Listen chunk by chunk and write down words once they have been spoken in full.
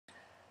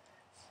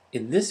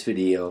In this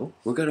video,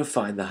 we're going to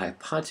find the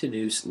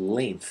hypotenuse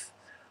length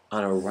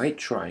on a right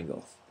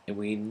triangle. And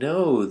we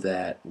know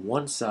that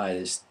one side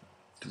is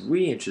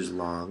 3 inches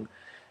long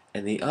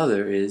and the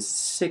other is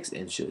 6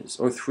 inches,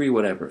 or 3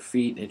 whatever,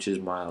 feet, inches,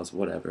 miles,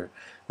 whatever.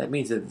 That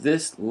means that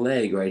this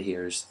leg right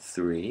here is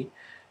 3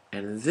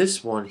 and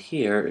this one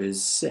here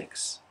is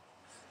 6.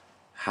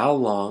 How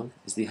long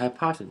is the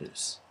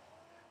hypotenuse?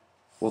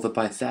 Well, the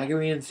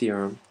Pythagorean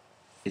theorem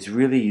is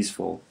really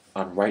useful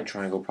on right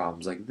triangle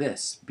problems like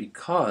this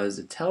because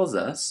it tells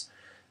us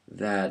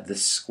that the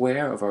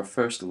square of our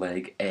first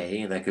leg,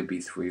 A, and that could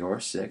be 3 or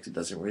 6, it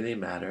doesn't really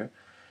matter,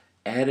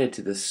 added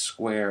to the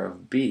square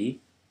of B,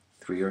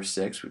 3 or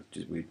 6, we're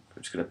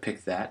just going to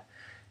pick that,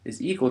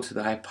 is equal to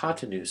the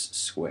hypotenuse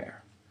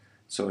square.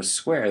 So a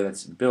square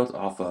that's built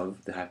off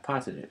of the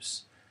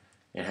hypotenuse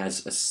and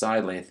has a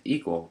side length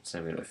equal, so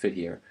I'm going to fit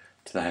here,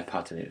 to the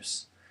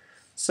hypotenuse.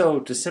 So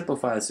to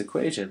simplify this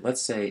equation,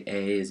 let's say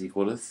A is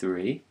equal to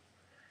 3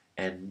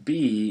 and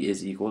B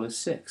is equal to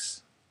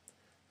 6.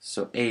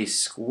 So A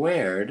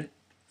squared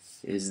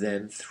is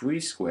then 3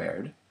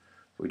 squared,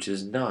 which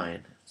is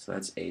 9. So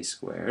that's A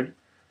squared.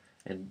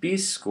 And B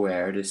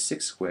squared is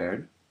 6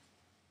 squared,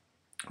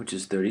 which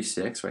is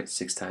 36, right?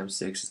 6 times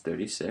 6 is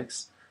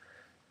 36.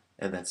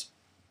 And that's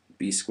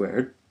B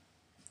squared.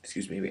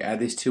 Excuse me, we add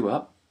these two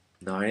up,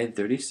 9 and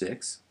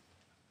 36,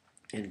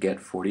 and get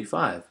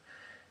 45.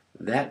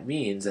 That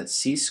means that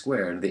C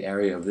squared, the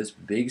area of this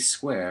big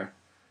square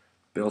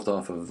built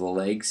off of the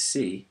leg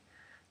C,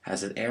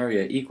 has an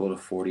area equal to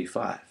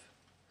 45.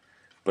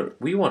 But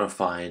we want to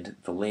find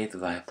the length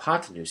of the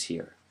hypotenuse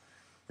here,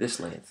 this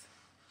length.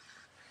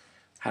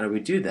 How do we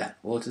do that?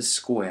 Well, it's a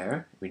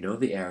square. We know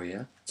the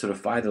area. So to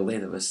find the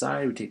length of a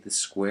side, we take the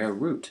square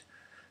root.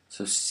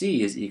 So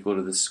C is equal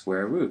to the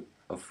square root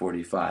of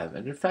 45.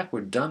 And in fact,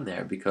 we're done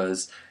there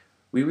because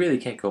we really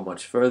can't go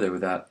much further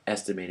without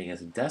estimating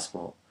as a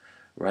decimal,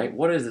 right?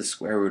 What is the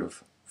square root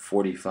of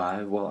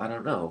 45? Well, I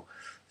don't know.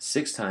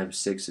 6 times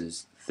 6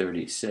 is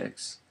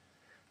 36.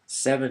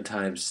 7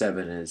 times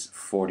 7 is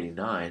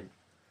 49.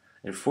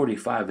 And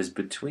 45 is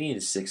between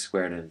 6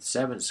 squared and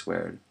 7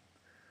 squared.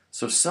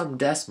 So some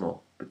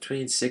decimal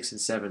between 6 and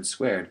 7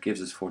 squared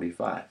gives us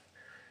 45.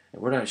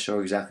 And we're not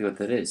sure exactly what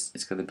that is.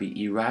 It's going to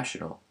be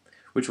irrational,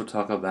 which we'll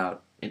talk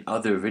about in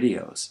other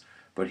videos.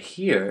 But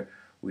here,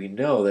 we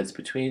know that it's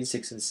between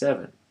 6 and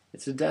 7.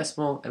 It's a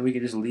decimal, and we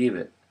can just leave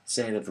it,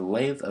 saying that the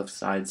length of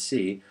side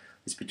C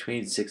is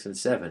between 6 and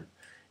 7.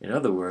 In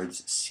other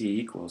words, C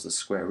equals the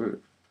square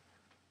root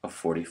of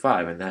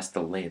 45, and that's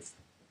the length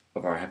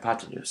of our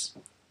hypotenuse.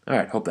 All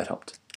right, hope that helped.